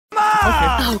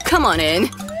Oh, come on in.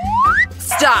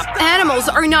 Stop! Animals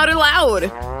are not allowed!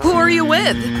 Who are you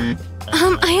with?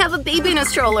 I have a baby in a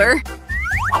stroller.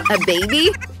 A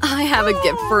baby? I have a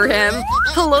gift for him.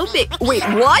 Hello, wait,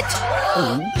 what?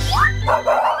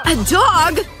 A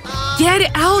dog?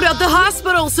 Get out of the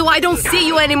hospital so I don't see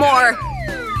you anymore!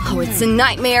 Oh, it's a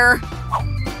nightmare.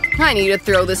 I need to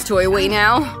throw this toy away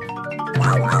now.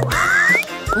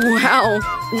 Wow,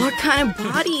 what kind of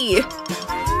body?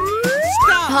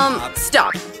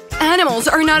 Stop. Animals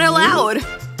are not allowed.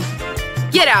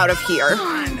 Get out of here.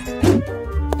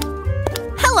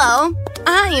 Hello,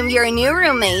 I am your new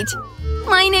roommate.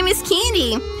 My name is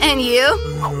Candy. And you?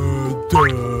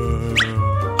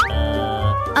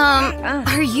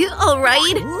 Are you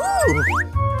alright?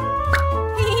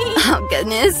 Oh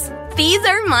goodness. These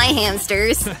are my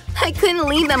hamsters. I couldn't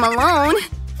leave them alone.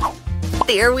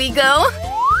 There we go.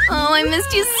 Oh, I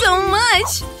missed you so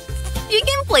much. You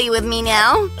can play with me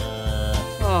now.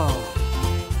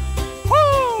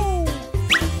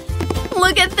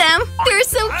 Look at them. They're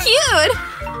so cute.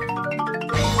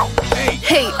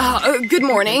 Hey, good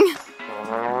morning.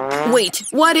 Wait,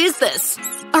 what is this?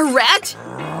 A rat?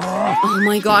 Oh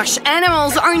my gosh,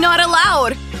 animals are not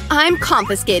allowed! I'm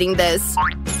confiscating this.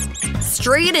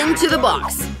 Straight into the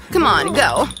box. Come on,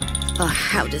 go. Oh,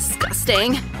 how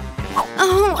disgusting.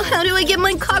 Oh, how do I get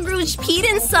my cockroach peed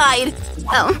inside?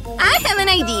 Oh, I have an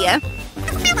idea.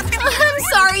 I'm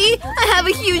sorry. I have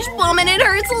a huge bump and it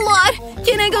hurts a lot.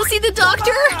 Can I go see the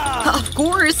doctor? Of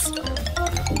course.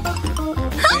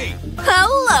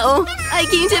 Hello. I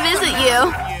came to visit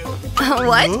you.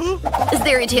 What? Is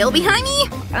there a tail behind me?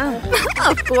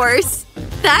 Of course.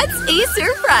 That's a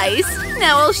surprise.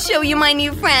 Now I'll show you my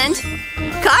new friend.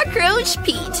 Cockroach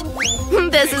Pete.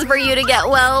 This is for you to get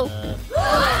well.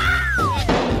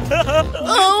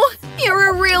 Oh, you're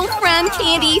a real friend,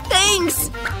 Candy. Thanks.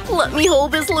 Let me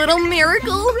hold this little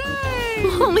miracle.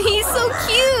 Oh, he's so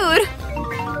cute.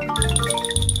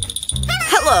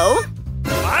 Hello?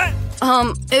 What?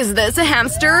 Is this a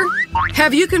hamster?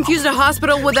 Have you confused a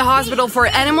hospital with a hospital for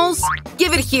animals?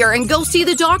 Give it here and go see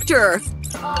the doctor.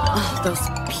 Oh, those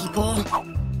people.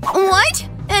 What?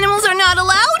 Animals are not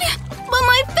allowed? But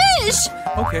my fish!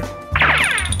 Okay.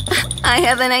 I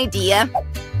have an idea.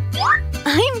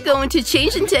 I'm going to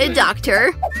change into a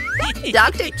doctor.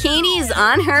 Dr. Candy is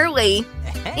on her way.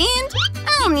 And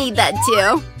I'll need that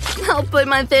too. I'll put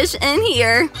my fish in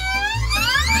here.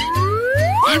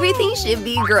 Everything should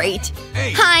be great.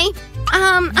 Hi.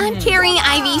 I'm carrying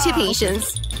IV to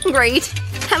patients. Great.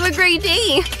 Have a great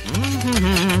day.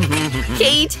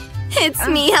 Kate, it's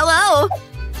me. Hello.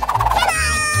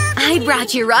 I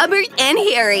brought you Robert and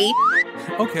Harry.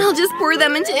 Okay. I'll just pour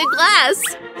them into a glass.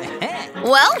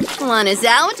 Well, one is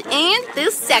out, and the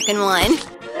second one.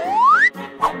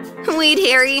 Wait,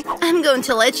 Harry. I'm going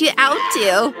to let you out,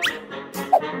 too.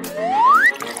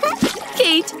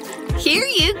 Kate, here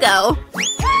you go.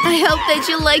 I hope that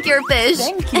you like your fish,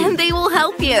 and they will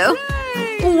help you.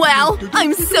 Wow,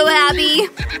 I'm so happy.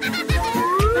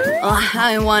 Oh,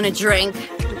 I want a drink.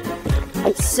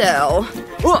 So…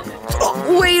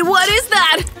 wait, what is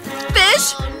that?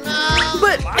 Fish?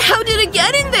 But how did it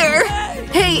get in there?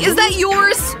 Hey, is that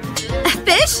yours? A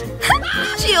fish?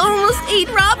 She almost ate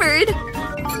Robert.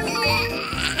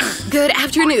 Good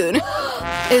afternoon.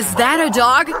 Is that a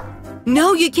dog?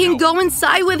 No, you can't go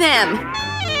inside with him.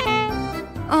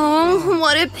 Oh,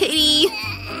 what a pity.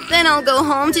 Then I'll go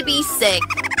home to be sick.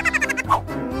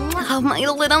 Oh, my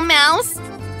little mouse.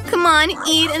 Come on,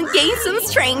 eat and gain some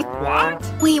strength.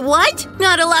 What? Wait, what?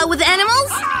 Not allowed with animals?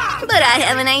 But I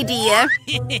have an idea.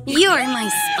 You're my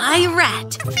spy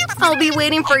rat. I'll be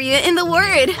waiting for you in the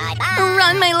word.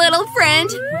 Run, my little friend.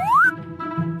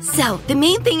 So, the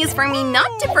main thing is for me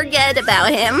not to forget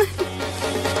about him.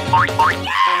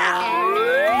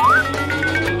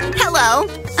 Hello.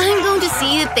 I'm going to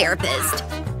see a therapist.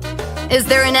 Is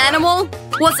there an animal?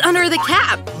 What's under the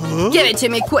cap? Get it to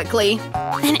me quickly.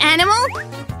 An animal?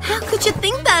 How could you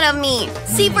think that of me?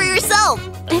 See for yourself.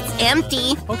 It's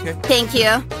empty. Okay. Thank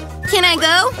you. Can I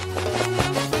go?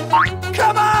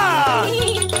 Come on!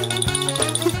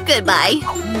 Goodbye.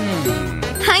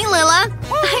 Hi, Lila.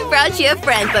 I brought you a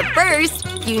friend, but first,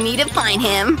 you need to find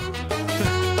him.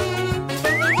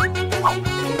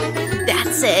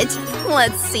 That's it.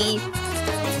 Let's see.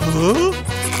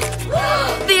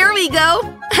 There we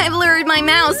go. I've lured my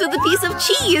mouse with a piece of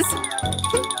cheese.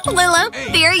 Lila,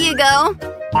 there you go.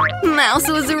 Mouse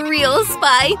was a real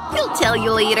spy. He'll tell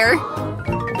you later.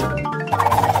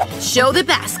 Show the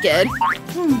basket.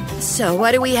 So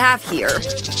what do we have here?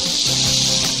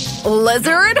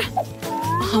 Lizard?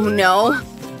 Oh no.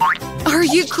 Are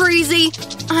you crazy?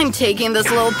 I'm taking this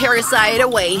little parasite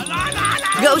away.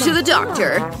 Go to the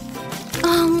doctor.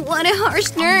 Oh, what a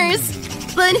harsh nurse.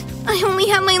 But I only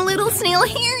have my little snail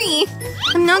Harry.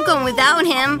 I'm not going without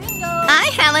him. I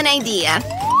have an idea.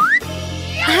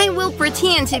 I will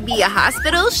pretend to be a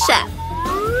hospital chef.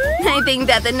 I think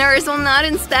that the nurse will not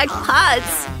inspect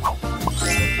pots.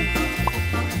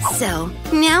 So,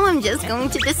 now I'm just going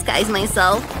to disguise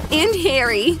myself and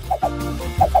Harry.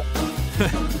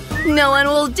 No one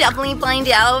will definitely find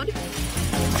out.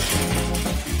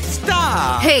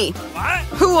 Stop! Hey, What?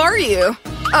 who are you?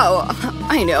 Oh,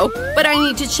 I know, but I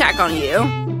need to check on you.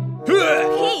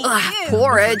 Ugh,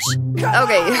 porridge.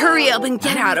 Okay, hurry up and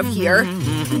get out of here.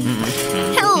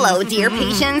 Hello, dear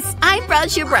patients. I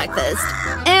brought you breakfast.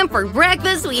 And for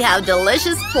breakfast, we have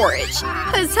delicious porridge.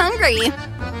 Who's hungry?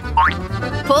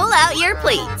 Pull out your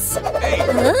plates.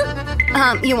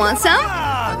 You want some?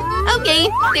 Okay,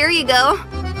 there you go.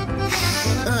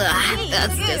 Ugh,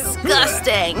 that's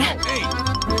disgusting.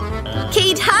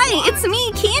 Kate, hi, it's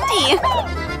me, Candy.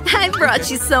 I brought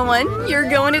you someone. You're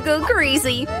going to go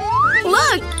crazy.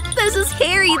 Look, this is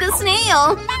Harry the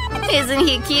snail. Isn't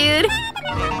he cute?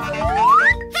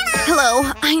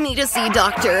 Hello, I need to see a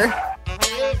doctor.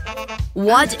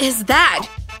 What is that?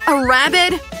 A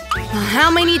rabbit? How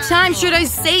many times should I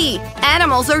say?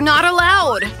 Animals are not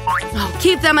allowed. Oh,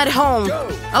 keep them at home.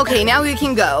 Okay, now you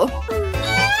can go.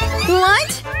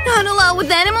 What? Not allowed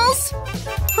with animals?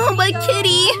 Oh, but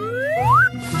kitty.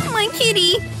 My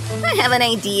kitty. I have an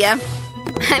idea.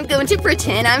 I'm going to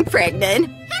pretend I'm pregnant.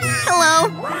 Hello,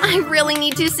 I really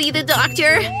need to see the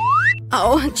doctor.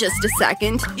 Oh, just a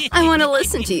second. I want to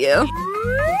listen to you.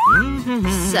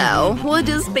 So, what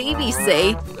does baby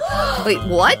say? Wait,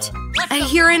 what? I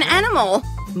hear an animal.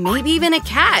 Maybe even a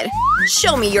cat.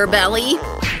 Show me your belly.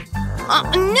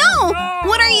 No!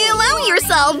 What are you allowing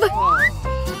yourself?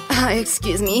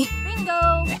 Excuse me.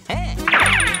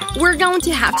 We're going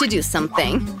to have to do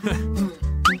something.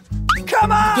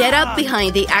 Come on! Get up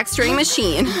behind the X-ray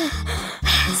machine.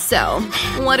 So,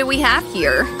 what do we have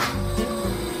here?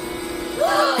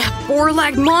 A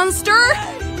four-legged monster?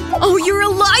 Oh, you're a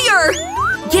liar!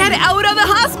 Get out of the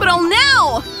hospital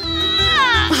now!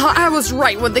 Oh, I was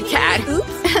right with the cat.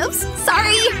 Oops,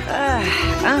 sorry.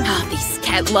 Oh, these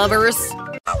cat lovers.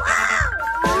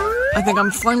 I think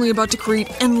I'm finally about to create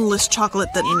endless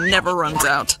chocolate that never runs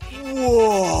out.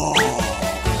 Whoa!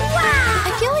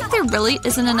 I feel like there really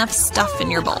isn't enough stuff in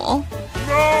your bowl.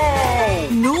 No!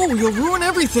 No, you'll ruin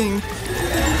everything.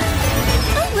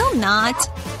 I will not.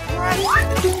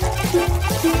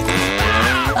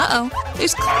 Uh-oh,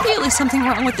 there's clearly something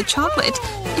wrong with the chocolate.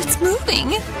 It's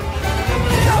moving.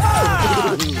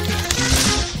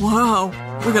 Wow,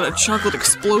 we got a chocolate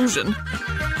explosion.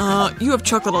 You have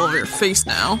chocolate all over your face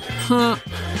now. Huh.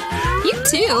 You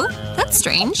too? That's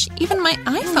strange. Even my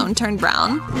iPhone turned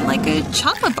brown, like a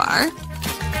chocolate bar.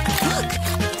 Look,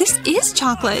 this is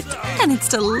chocolate, and it's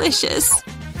delicious.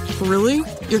 Really?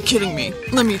 You're kidding me.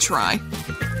 Let me try.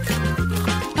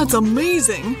 That's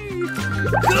amazing.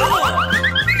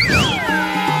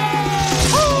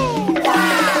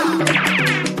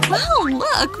 Wow,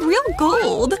 look, real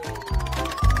gold.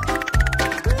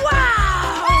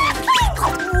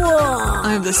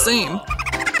 I have the same.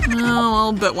 Oh,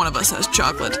 I'll bet one of us has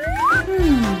chocolate.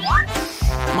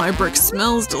 My brick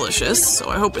smells delicious, so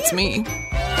I hope it's me.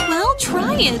 Well,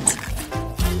 try it.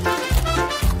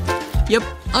 Yep,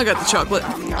 I got the chocolate.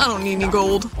 I don't need any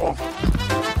gold.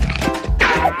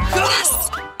 Yes!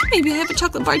 Maybe I have a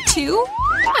chocolate bar too?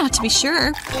 Not to be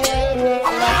sure.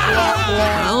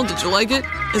 Well, did you like it?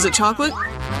 Is it chocolate?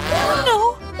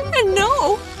 No, and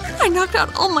no! I knocked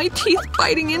out all my teeth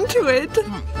biting into it.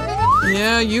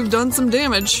 Yeah, you've done some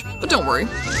damage. But don't worry,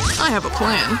 I have a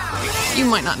plan. You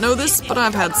might not know this, but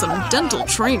I've had some dental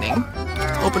training.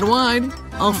 Open wide,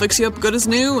 I'll fix you up good as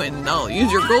new, and I'll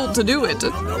use your gold to do it.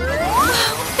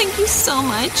 Thank you so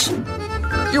much.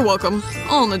 You're welcome.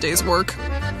 All in a day's work.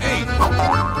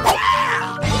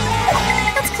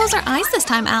 Let's close our eyes this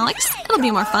time, Alex. It'll be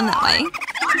more fun that way.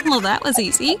 Well, that was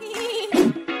easy.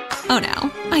 Oh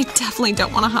no, I definitely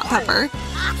don't want a hot pepper.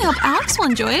 I hope Alex will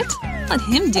enjoy it. Let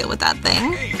him deal with that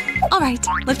thing. Alright,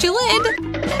 lift your lid.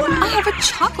 I have a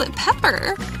chocolate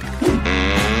pepper.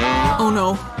 Oh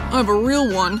no, I have a real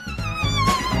one.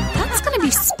 That's gonna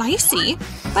be spicy.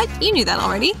 But you knew that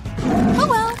already. Oh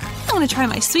well, I want to try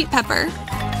my sweet pepper.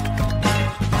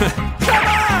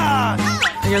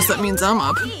 I guess that means I'm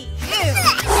up.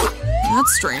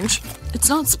 That's strange. It's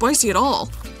not spicy at all.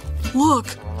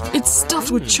 Look, it's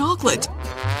stuffed with chocolate.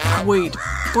 Wait,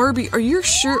 Barbie, are you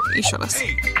sure? You shut us.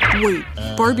 Wait,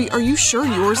 Barbie, are you sure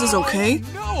yours is okay?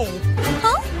 No!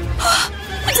 Huh?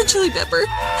 It's a chili pepper.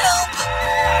 Help!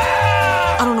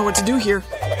 I don't know what to do here,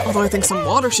 although I think some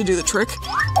water should do the trick.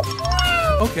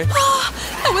 Okay.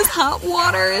 That was hot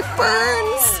water. It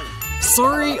burns.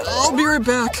 Sorry, I'll be right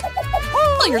back.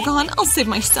 While you're gone, I'll save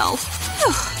myself.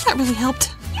 Phew, that really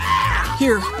helped.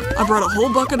 Here, I brought a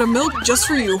whole bucket of milk just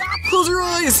for you. Close your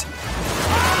eyes.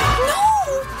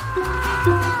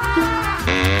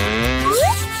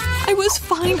 I was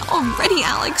fine already,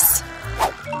 Alex.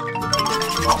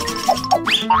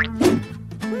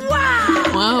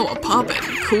 Wow, a poppet.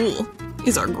 Cool.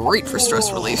 These are great for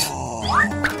stress relief.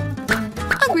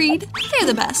 Agreed. They're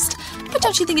the best. But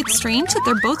don't you think it's strange that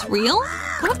they're both real?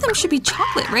 One of them should be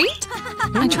chocolate, right?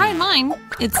 I tried mine.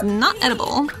 It's not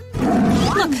edible.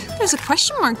 Look, there's a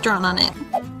question mark drawn on it.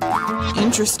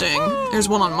 Interesting. There's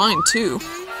one on mine, too.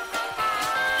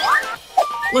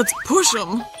 Let's push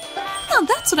them. Oh,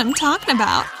 that's what I'm talking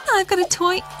about. I've got a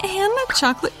toy and a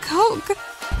chocolate Coke.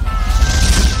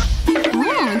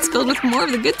 It's filled with more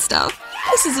of the good stuff.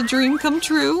 This is a dream come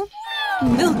true.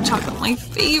 Milk chocolate, my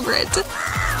favorite.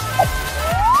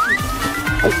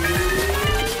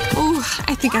 Ooh,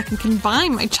 I think I can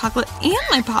combine my chocolate and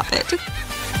my poppet.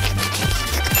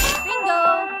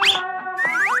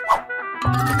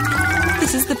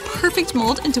 This is the perfect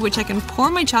mold into which I can pour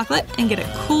my chocolate and get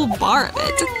a cool bar of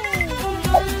it.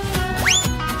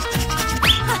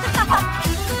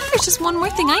 There's just one more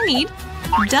thing I need.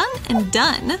 Done and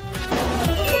done. Now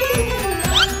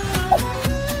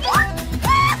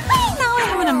I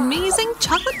have an amazing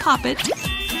chocolate poppet.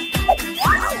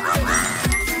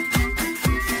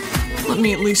 Let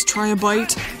me at least try a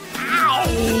bite.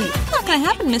 Not gonna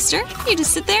happen, mister. You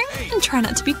just sit there and try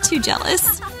not to be too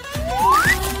jealous.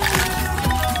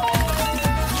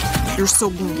 You're so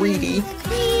greedy.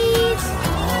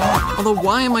 Although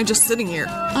why am I just sitting here?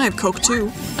 I have Coke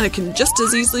too, and it can just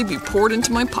as easily be poured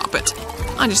into my poppet.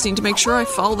 I just need to make sure I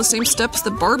follow the same steps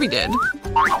that Barbie did.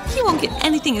 You won't get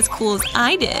anything as cool as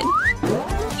I did.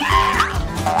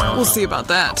 We'll see about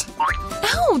that.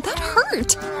 Ow, that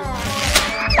hurt.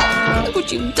 Look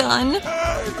what you've done.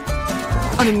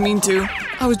 I didn't mean to.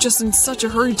 I was just in such a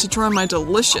hurry to try my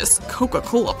delicious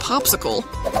Coca-Cola popsicle.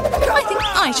 I think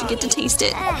I should get to taste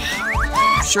it.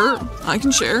 Sure, I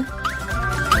can share.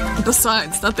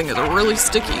 Besides, that thing is really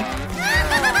sticky.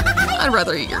 I'd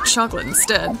rather eat your chocolate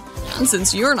instead. And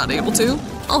since you're not able to,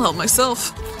 I'll help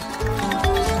myself.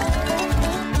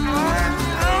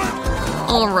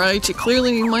 Alright, you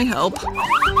clearly need my help.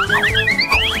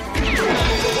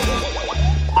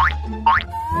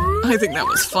 I think that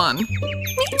was fun.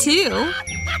 Me too.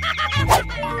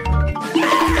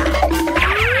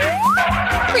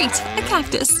 Great, a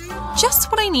cactus. Just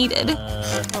what I needed.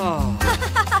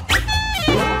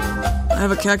 I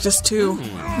have a cactus too.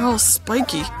 They're all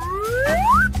spiky.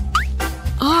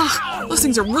 Ah, those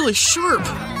things are really sharp.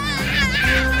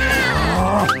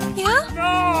 Yeah?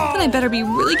 Then I better be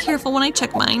really careful when I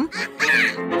check mine.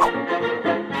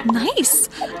 Nice!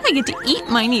 I get to eat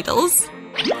my needles.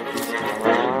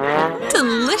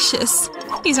 Delicious!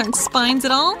 These aren't spines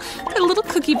at all. They're little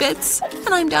cookie bits. And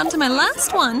I'm down to my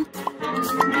last one.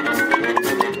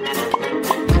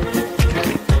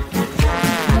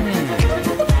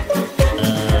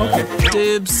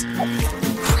 Dibs.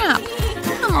 Crap!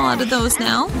 I'm all out of those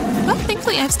now. But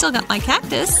thankfully I've still got my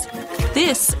cactus.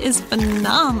 This is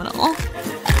phenomenal.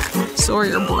 So are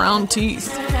your brown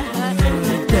teeth.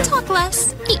 Talk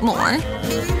less, eat more.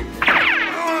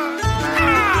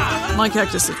 My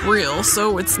cactus is real,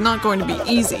 so it's not going to be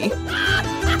easy.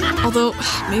 Although,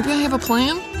 maybe I have a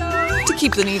plan? To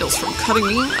keep the needles from cutting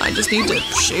me, I just need to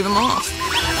shave them off.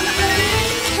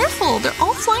 Careful, they're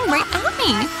all flying right at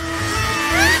me.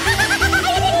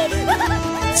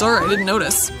 Sorry, I didn't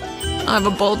notice. I have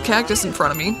a bald cactus in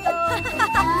front of me.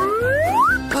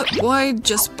 But why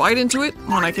just bite into it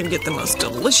when I can get the most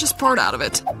delicious part out of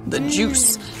it? The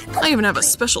juice. I even have a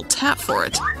special tap for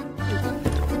it.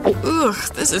 Ugh,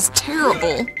 this is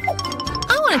terrible.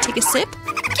 I want to take a sip.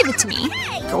 Give it to me.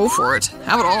 Go for it.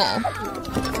 Have it all.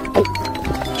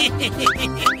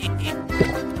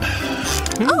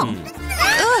 Oh.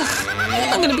 Ugh.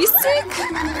 I'm gonna be sick.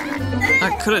 I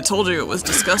could have told you it was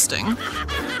disgusting.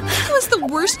 That was the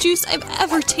worst juice I've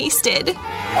ever tasted.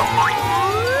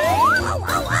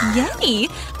 Yay!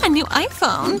 A new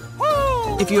iPhone.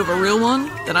 If you have a real one,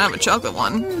 then I have a chocolate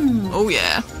one. Oh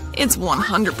yeah, it's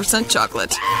 100%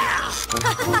 chocolate.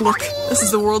 Look, this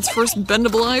is the world's first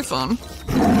bendable iPhone.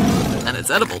 And it's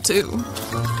edible too.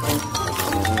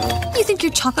 You think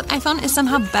your chocolate iPhone is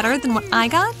somehow better than what I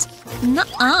got?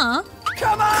 Nuh-uh.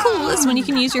 Cool is when you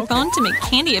can use your phone to make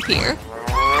candy appear.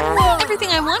 Everything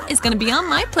I want is gonna be on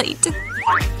my plate.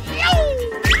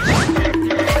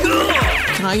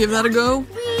 Can I give that a go?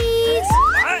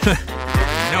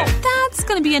 No. That's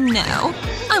gonna be a no.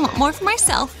 I want more for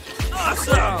myself.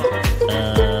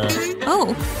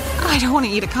 Oh, I don't want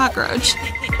to eat a cockroach.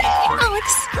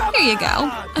 Alex, here you go.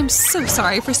 I'm so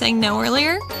sorry for saying no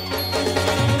earlier.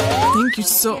 Thank you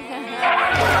so...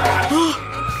 A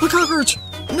cockroach!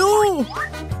 No! Ooh,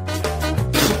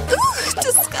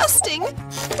 disgusting.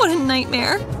 What a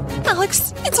nightmare.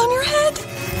 Alex, it's on your head.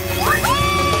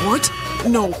 What?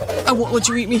 No, I won't let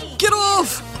you eat me. Get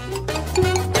off!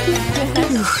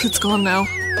 Ugh, it's gone now.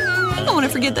 I want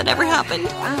to forget that ever happened.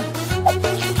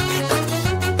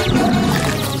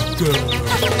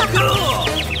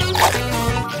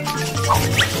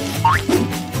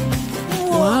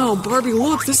 Wow, Barbie,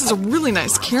 look, this is a really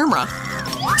nice camera.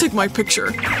 Take my picture.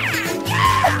 All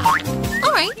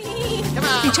right.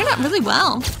 You turned out really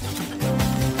well.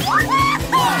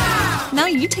 Now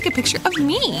you take a picture of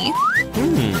me.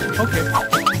 Okay.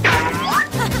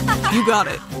 You got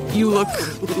it. You look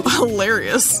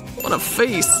hilarious. What a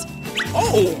face.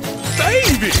 Oh,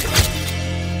 baby!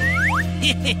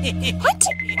 What?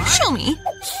 Show me.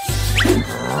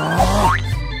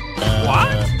 What?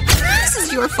 This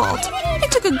is your fault. I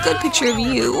took a good picture of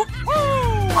you.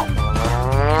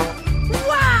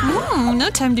 No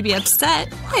time to be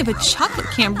upset. I have a chocolate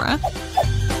camera.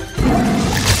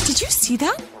 Did you see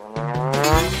that?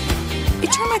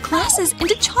 It turned my glasses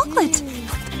into chocolate.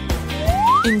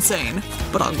 Insane,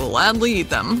 but I'll gladly eat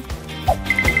them.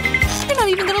 You're not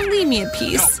even gonna leave me a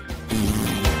piece.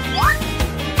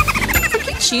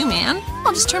 Forget you, man.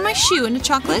 I'll just turn my shoe into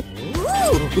chocolate.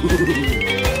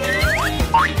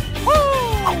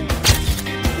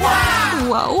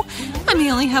 Whoa, I may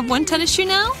only have one tennis shoe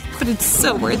now, but it's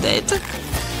so worth it.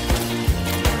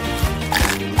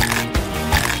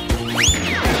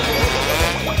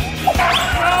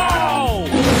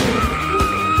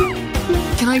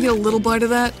 Can I get a little bite of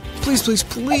that? Please, please,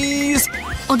 please.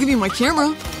 I'll give you my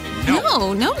camera.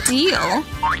 No, no deal.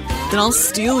 Then I'll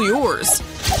steal yours.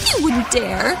 You wouldn't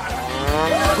dare.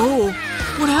 Oh,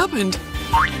 what happened?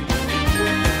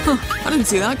 Huh, I didn't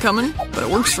see that coming, but it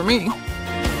works for me.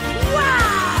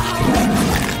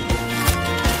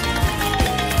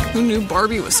 Who knew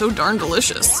Barbie was so darn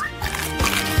delicious?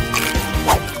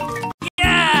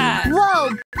 Whoa,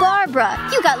 Barbara,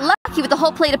 you got lucky with the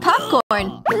whole plate of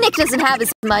popcorn. Nick doesn't have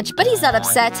as much, but he's not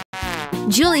upset.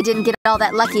 Julie didn't get all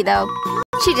that lucky, though.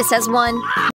 She just has one.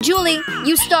 Julie,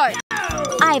 you start.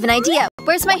 I have an idea.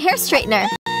 Where's my hair straightener?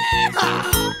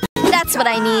 That's what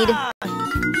I need.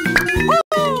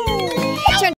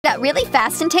 Turned out really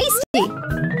fast and tasty.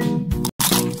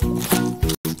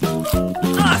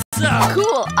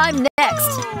 Cool, I'm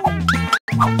next.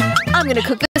 I'm gonna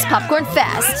cook this popcorn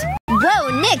fast. Whoa,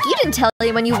 Nick, you didn't tell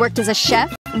anyone you worked as a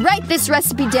chef. Write this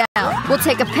recipe down. We'll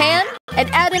take a pan and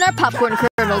add in our popcorn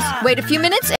kernels. Wait a few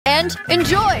minutes and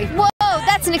enjoy. Whoa,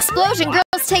 that's an explosion.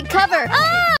 Girls, take cover.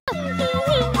 Ah!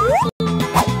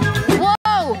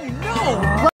 Whoa!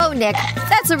 Whoa, Nick,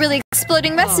 that's a really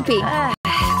exploding recipe. I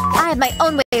have my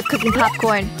own way of cooking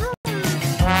popcorn.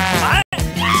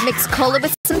 Mix cola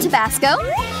with some Tabasco.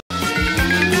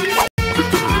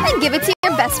 And give it to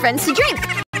your best friends to drink.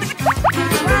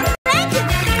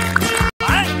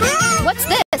 What's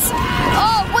this?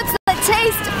 Oh, what's that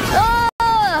taste? Oh,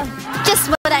 just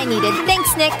what I needed.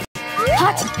 Thanks, Nick.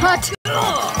 Hot, hot.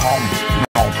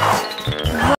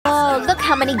 Whoa, look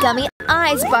how many gummy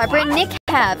eyes Barbara and Nick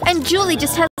have. And Julie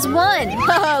just has one.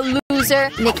 Haha,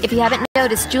 loser. Nick, if you haven't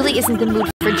noticed, Julie isn't in the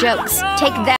mood for jokes.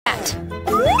 Take that.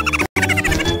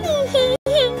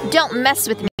 Don't mess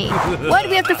with me. Why do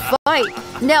we have to fight?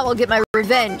 Now I'll get my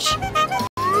revenge.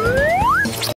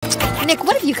 Nick,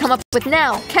 what have you come up with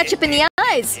now? Ketchup in the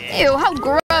eyes. Ew, how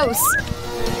gross.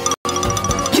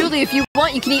 Julie, if you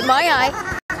want, you can eat my eye.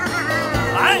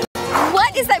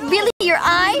 What? Is that really your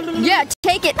eye? Yeah,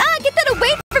 take it. Ah, get that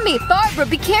away from me. Barbara,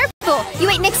 be careful. You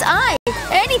ate Nick's eye.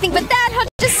 Anything but that. How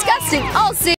disgusting.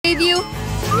 I'll save you.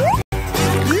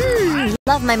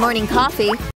 Love my morning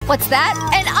coffee. What's that?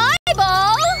 An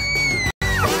eyeball?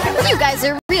 You guys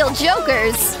are real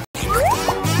jokers.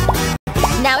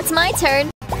 Now it's my turn.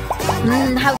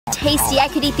 How tasty. I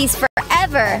could eat these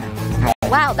forever.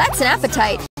 Wow, that's an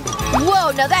appetite. Whoa,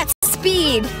 now that's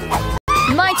speed.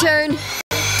 My turn.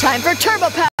 Time for turbo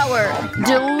power.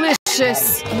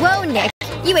 Delicious. Whoa, Nick,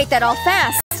 you ate that all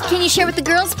fast. Can you share with the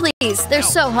girls, please? They're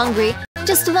so hungry.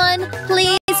 Just one,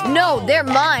 please? No, they're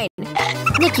mine.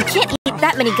 Nick, you can't eat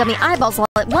that many gummy eyeballs all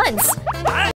at once.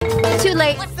 Too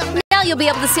late. Now you'll be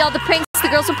able to see all the pranks the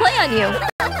girls will play on you.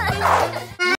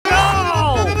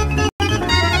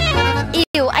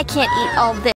 Ew, I can't eat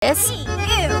all this.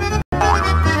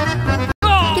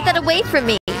 Get that away from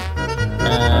me.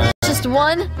 Just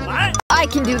one? What? I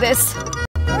can do this.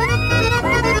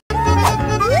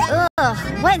 Ugh,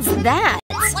 what's that?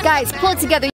 Guys, pull it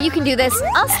together. You can do this.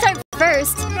 I'll start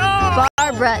first. No.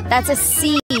 Barbara, that's a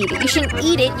seed. You shouldn't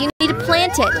eat it. You need to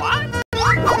plant it. What?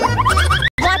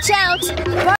 Watch out!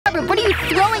 Barbara, what are you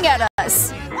throwing at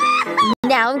us?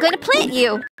 Now I'm going to plant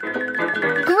you.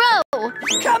 Grow!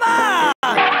 Come on!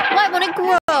 I want to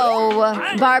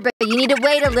grow. Barbara, you need to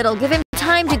wait a little. Give him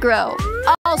time to grow.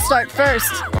 I'll start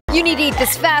first. You need to eat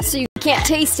this fast so you can't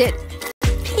taste it.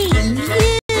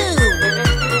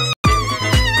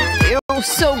 Ew,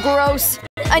 so gross.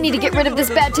 I need to get rid of this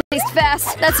bad taste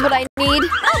fast. That's what I need.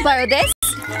 I'll borrow this.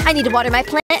 I need to water my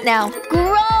plant now.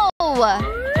 Grow!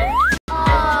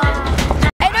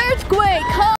 An earthquake!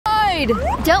 Hide!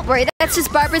 Don't worry, that's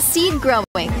just Barbara's seed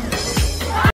growing.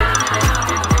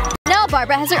 Now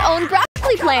Barbara has her own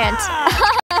broccoli plant.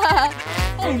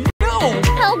 Oh no!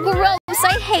 How gross!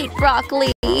 I hate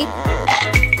broccoli.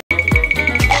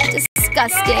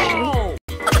 Disgusting. No.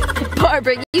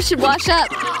 Barbara, you should wash up.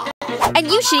 And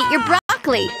you should eat your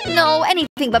broccoli. No,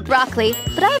 anything but broccoli.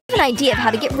 But I have an idea of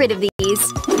how to get rid of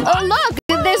these. Oh look!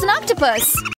 There's an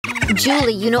octopus!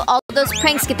 Julie, you know all those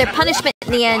pranks get their punishment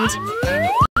in the end.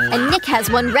 And Nick has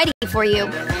one ready for you.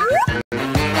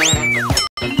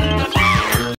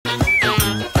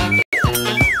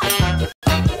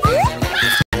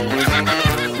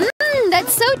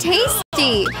 That's so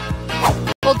tasty!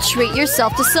 Well, treat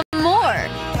yourself to some more.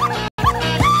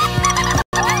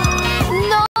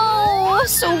 No!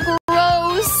 So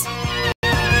gross!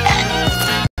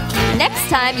 Next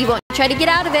time, you won't try to get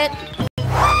out of it.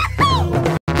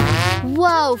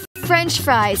 Whoa, French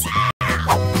fries.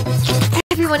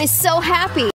 Everyone is so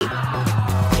happy.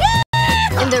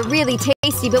 And they're really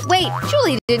tasty, but wait,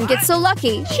 Julie didn't get so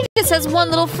lucky. She just has one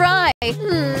little fry. It's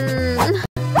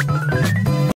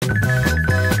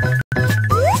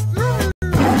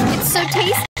so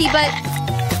tasty, but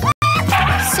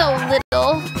so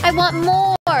little. I want more.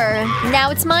 Now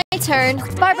it's my turn.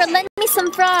 Barbara, lend me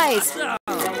some fries.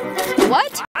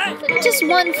 What? Just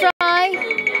one fry?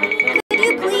 Could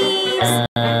you please?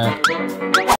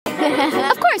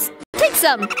 Of course! Take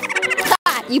some!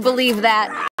 Ha! You believe that?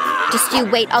 Just you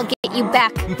wait, I'll get you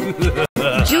back.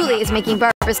 Julie is making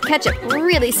Barbara's ketchup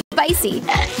really spicy.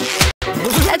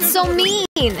 That's so mean!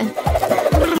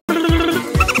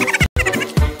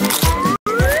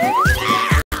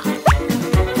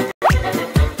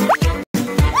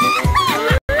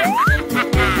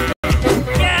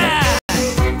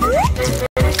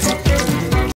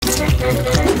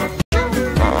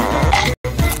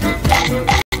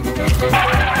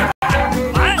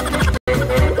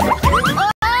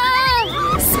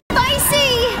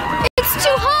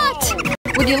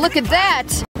 Look at that!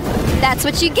 That's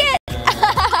what you get!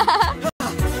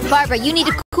 Barbara, you need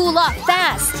to cool off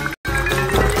fast!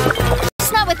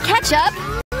 Just not with ketchup!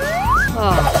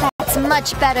 Oh, that's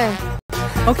much better.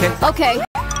 Okay.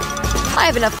 I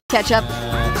have enough ketchup.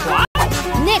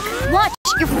 Nick, watch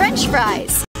your French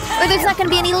fries! Or there's not gonna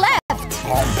be any left!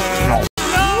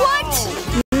 What?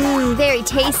 Very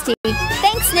tasty.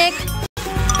 Thanks, Nick!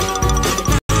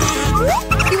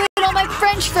 You ate all my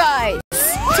French fries!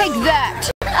 Take that!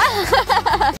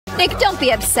 Nick, don't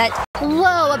be upset.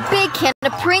 Whoa, a big can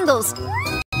of Pringles.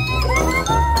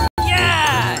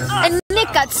 Yes! And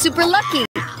Nick got super lucky.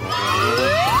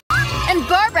 And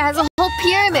Barbara has a whole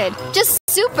pyramid. Just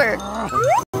super.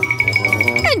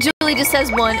 And Julie just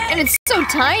has one, and it's so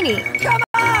tiny. Come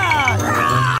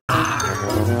on!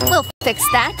 We'll fix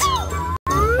that.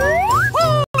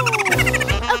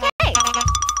 Okay.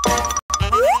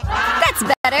 That's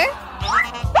better.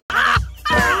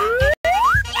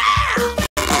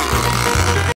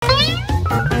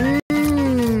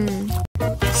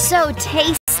 So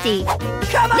tasty.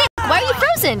 Come on! Nick, why are you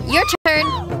frozen? Your turn.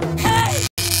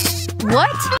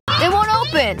 What? They won't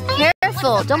open.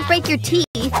 Careful, don't break your teeth.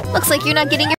 Looks like you're not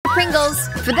getting your Pringles.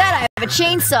 For that, I have a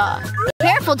chainsaw.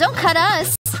 Careful, don't cut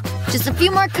us. Just a few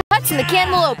more cuts and the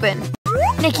can will open.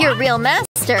 Nick, you're a real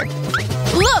master.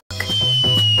 Look!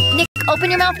 Nick, open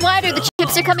your mouth wider. The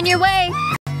chips are coming your way.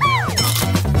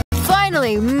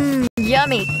 Finally,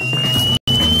 yummy.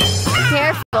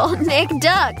 Careful, Nick,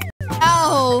 duck.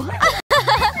 Oh,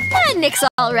 Nick's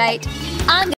all right.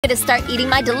 I'm gonna start eating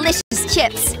my delicious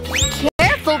chips.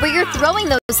 Careful where you're throwing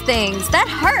those things. That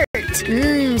hurt.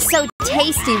 So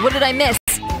tasty. What did I miss?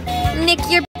 Nick,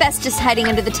 you're best just hiding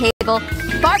under the table.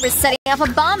 Barbara's setting off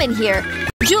a bomb in here.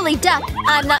 Julie, duck.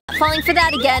 I'm not falling for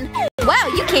that again. Wow,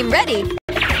 you came ready.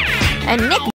 And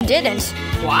Nick didn't.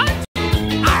 What?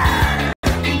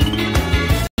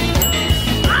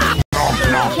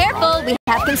 Careful, we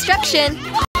have construction.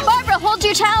 Barbara, hold Hold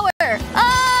your tower!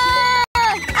 Ah!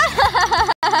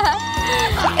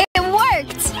 It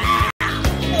worked!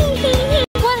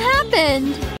 What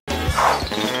happened?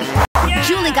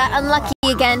 Julie got unlucky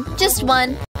again. Just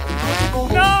one.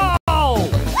 No!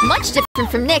 Much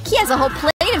different from Nick. He has a whole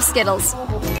plate of Skittles.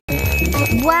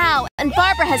 Wow, and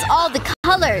Barbara has all the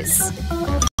colors.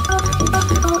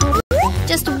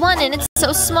 Just one and it's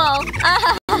so small.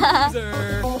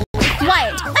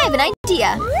 Quiet, I have an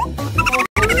idea.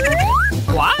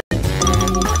 What?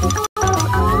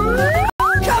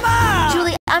 Come on!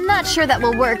 Julie, I'm not sure that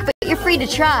will work, but you're free to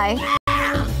try.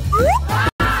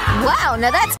 Wow, now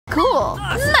that's cool.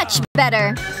 Much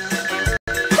better.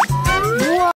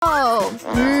 Whoa.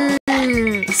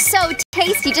 So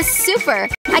tasty, just super.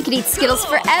 I could eat Skittles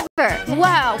forever.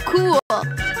 Wow, cool.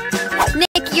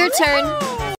 Nick, your turn.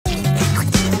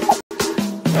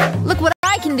 Look what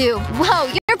I can do. Whoa,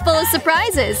 you're full of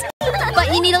surprises.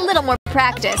 But you need a little more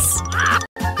practice.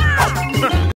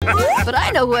 But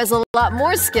I know who has a lot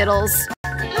more Skittles.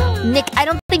 Nick, I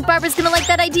don't think Barbara's gonna like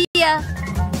that idea.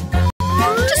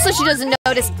 Just so she doesn't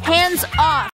notice, hands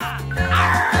off.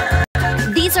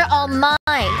 These are all mine.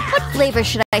 What flavor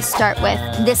should I start with?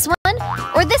 This one?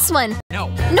 Or this one? No.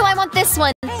 No, I want this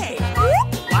one. Hey.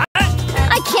 What?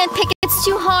 I can't pick it. It's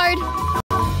too hard.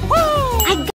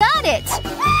 I got it.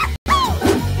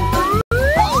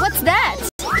 What's that?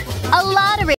 A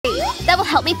lottery. That will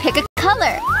help me pick a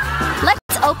color.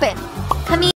 Let's open.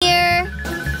 Come here.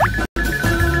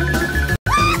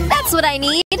 That's what I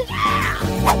need.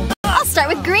 I'll start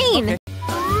with green.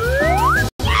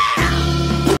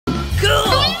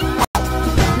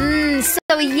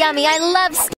 So yummy. I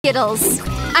love Skittles.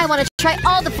 I want to try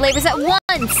all the flavors at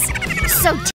once.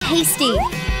 So tasty.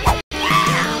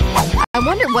 I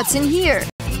wonder what's in here.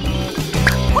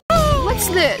 What's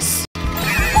this?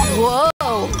 Whoa.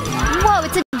 Whoa,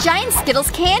 it's a giant Skittles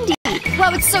candy.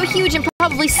 Wow, it's so huge and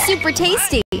probably super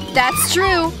tasty. That's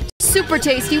true. Super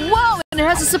tasty. Whoa, and it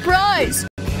has a surprise.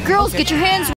 Girls, get your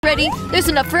hands ready. There's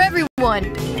enough for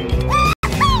everyone.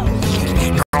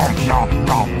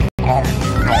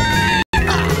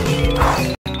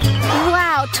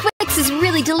 Wow, Twix is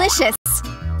really delicious.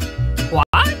 What?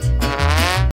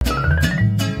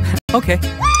 Okay.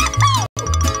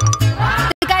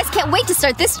 The guys can't wait to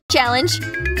start this challenge.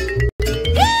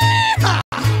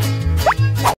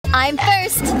 I'm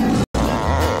first.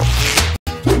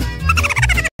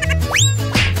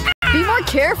 Be more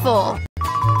careful.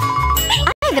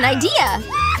 I have an idea.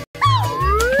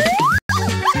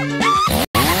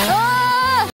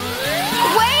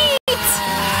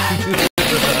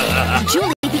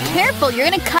 Julie, be careful. You're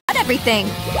gonna cut everything.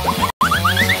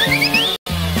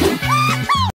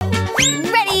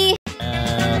 Ready?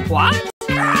 What?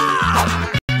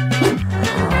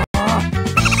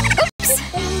 Oops.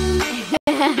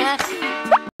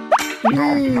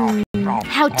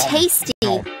 How tasty.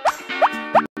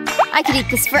 I could eat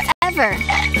this forever.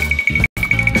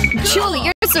 Julie,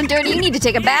 you're so dirty. You need to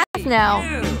take a bath now.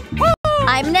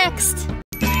 I'm next.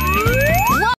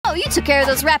 Whoa, you took care of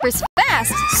those wrappers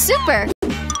fast. Super.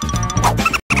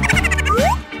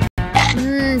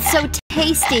 So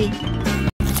tasty.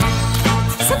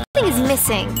 Something is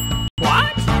missing.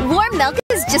 What? Warm milk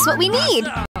is just what we need.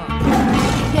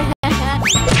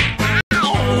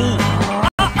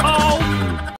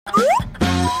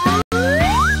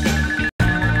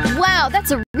 Wow,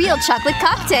 that's a real chocolate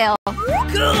cocktail.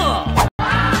 Cool.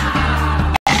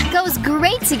 Goes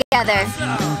great together.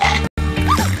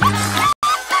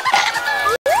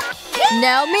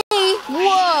 Now me!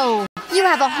 Whoa! You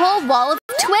have a whole wall of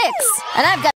Twix! And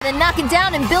I've got to knock it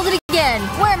down and build it again!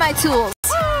 Where are my tools?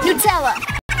 Nutella!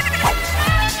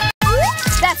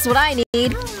 That's what I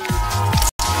need!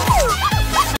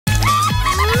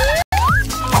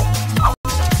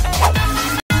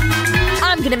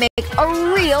 I'm gonna make a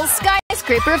real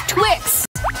skyscraper of Twix!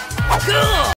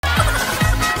 Cool.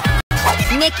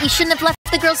 Nick, you shouldn't have left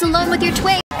the girls alone with your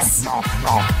Twix! Oh,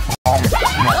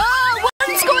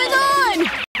 what's going on?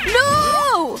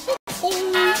 No!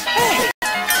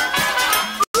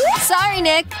 Sorry,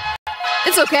 Nick.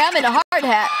 It's okay, I'm in a hard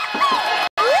hat.